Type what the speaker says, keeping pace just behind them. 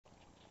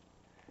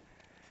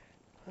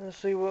Let's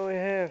see what we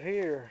have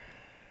here.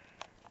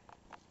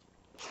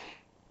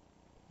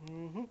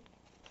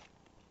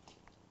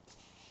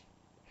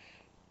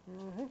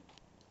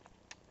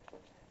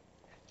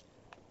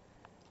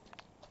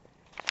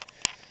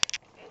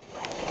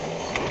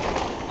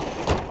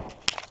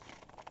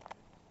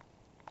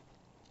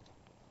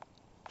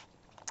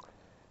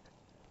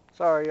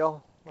 Sorry,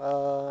 y'all.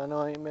 I know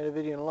I ain't made a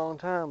video in a long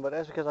time, but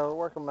that's because I was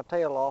working my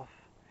tail off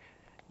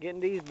getting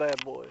these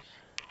bad boys.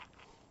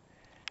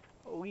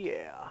 Oh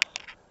yeah.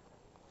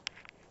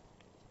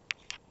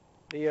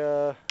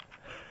 The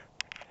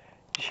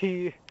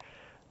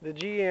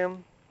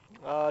GM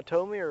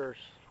tow mirrors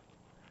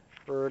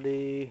for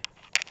the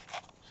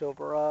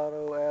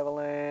Silverado,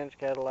 Avalanche,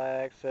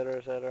 Cadillac, etc.,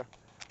 etc.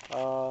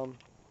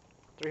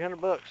 300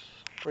 bucks,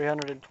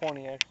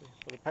 320 actually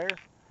for the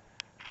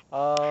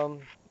pair.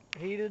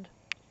 Heated,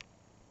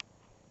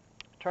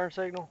 turn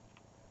signal,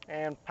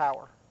 and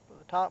power for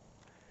the top.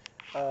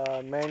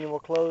 Manual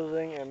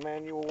closing and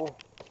manual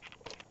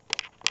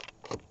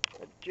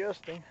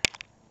adjusting.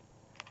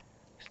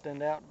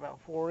 Extend out about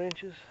 4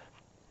 inches,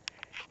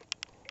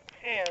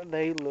 and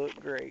they look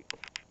great.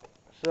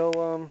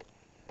 So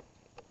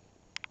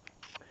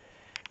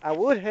I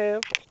would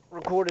have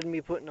recorded me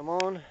putting them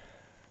on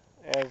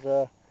as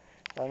I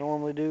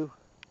normally do,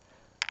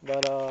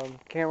 but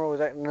camera was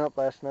acting up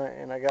last night,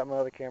 and I got my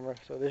other camera,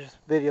 so this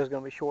video is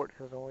gonna be short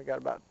because I only got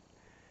about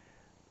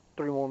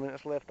 3 more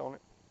minutes left on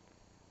it.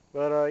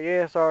 But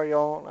yeah, sorry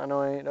y'all, I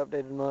know I ain't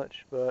updated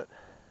much, but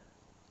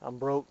I'm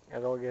broke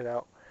as all get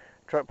out.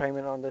 Truck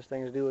payment on this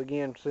thing is due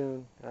again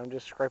soon, and I'm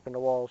just scraping the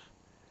walls,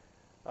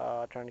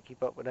 trying to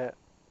keep up with that.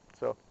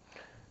 So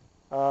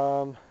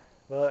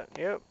but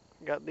yep,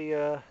 got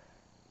the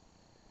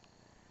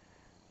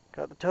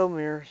tow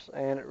mirrors,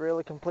 and it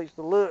really completes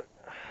the look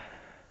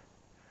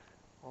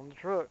on the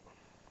truck.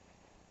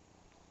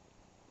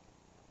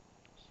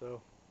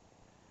 So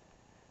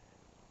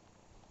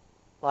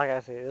like I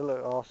said, it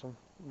looked awesome.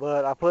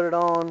 But I put it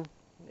on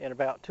in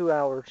about 2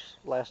 hours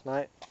last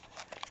night.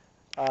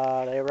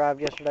 They arrived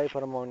yesterday,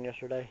 put them on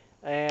yesterday.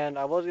 And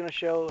I was going to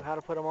show how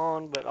to put them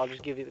on, but I'll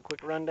just give you the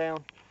quick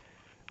rundown,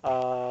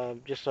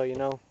 just so you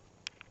know.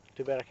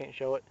 Too bad I can't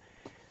show it.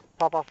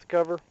 Pop off the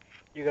cover.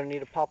 You're going to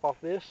need to pop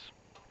off this.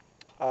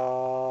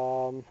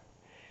 Pop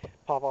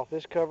off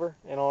this cover,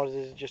 and all it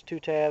is just 2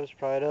 tabs.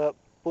 Pry it up.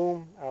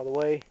 Boom, out of the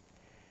way.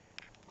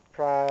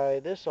 Pry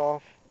this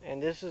off,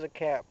 and this is a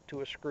cap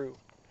to a screw.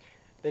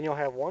 Then you'll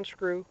have 1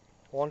 screw,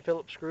 1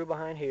 Phillips screw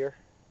behind here.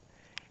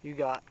 You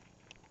got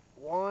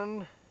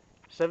 1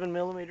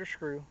 7mm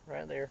screw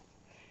right there.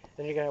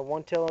 Then you're going to have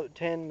 1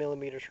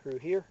 10mm screw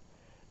here.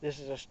 This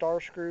is a star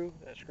screw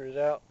that screws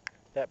out.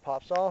 That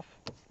pops off.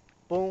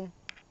 Boom.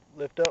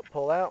 Lift up,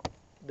 pull out.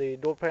 The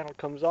door panel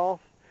comes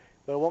off,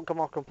 but it won't come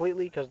off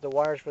completely because the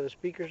wires for the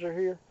speakers are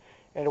here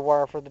and a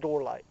wire for the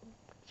door light.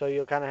 So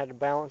you'll kind of have to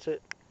balance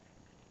it.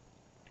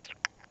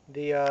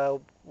 The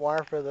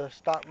wire for the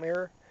stock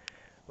mirror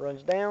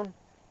runs down,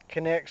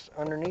 connects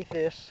underneath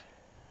this.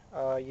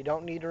 You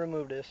don't need to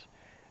remove this.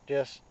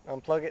 Just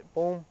unplug it,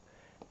 boom,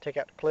 take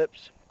out the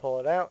clips, pull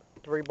it out.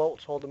 3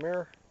 bolts hold the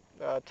mirror,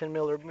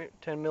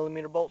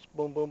 10mm bolts,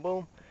 boom, boom,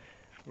 boom.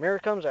 Mirror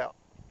comes out.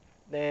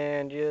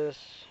 Then just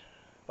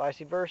vice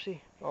versa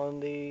on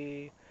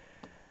the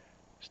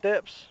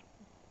steps,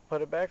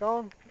 put it back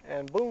on,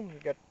 and boom, you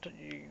got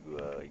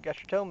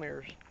your tow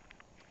mirrors.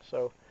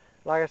 So,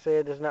 like I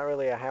said, this is not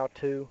really a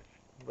how-to,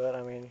 but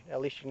I mean,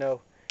 at least you know.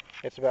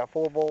 It's about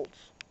 4 bolts,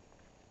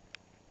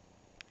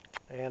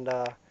 and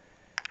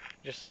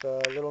just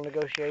a little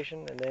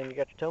negotiation, and then you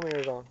got your tow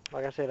mirrors on.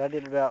 Like I said, I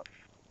did about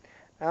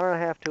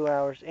 1.5 to 2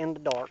 hours in the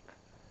dark,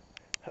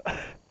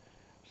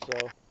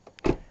 so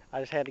I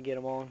just had to get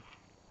them on.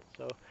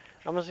 So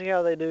I'm gonna see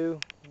how they do.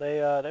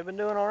 They've been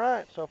doing all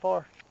right so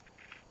far.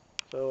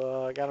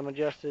 So I got them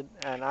adjusted,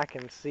 and I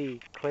can see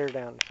clear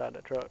down inside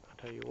the truck. I'll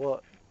tell you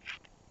what.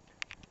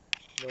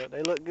 But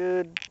they look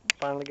good.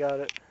 Finally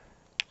got it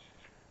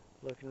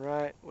looking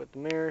right with the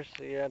mirrors.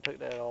 So yeah, I took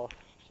that off.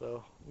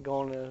 So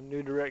going a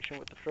new direction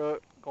with the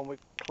truck. Gonna be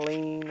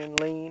clean and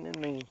lean and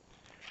mean.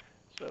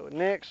 So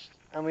next,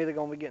 I'm either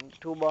gonna be getting the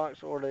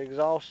toolbox or the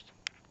exhaust.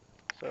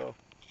 So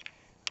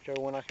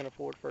whichever one I can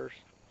afford first.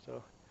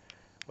 So,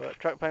 but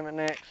truck payment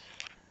next,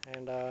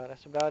 and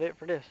that's about it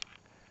for this.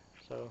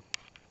 So,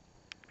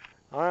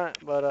 all right.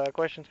 But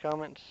questions,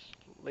 comments,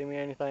 leave me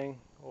anything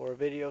or a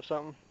video of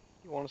something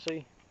you want to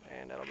see,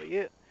 and that'll be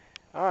it.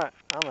 All right,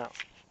 I'm out.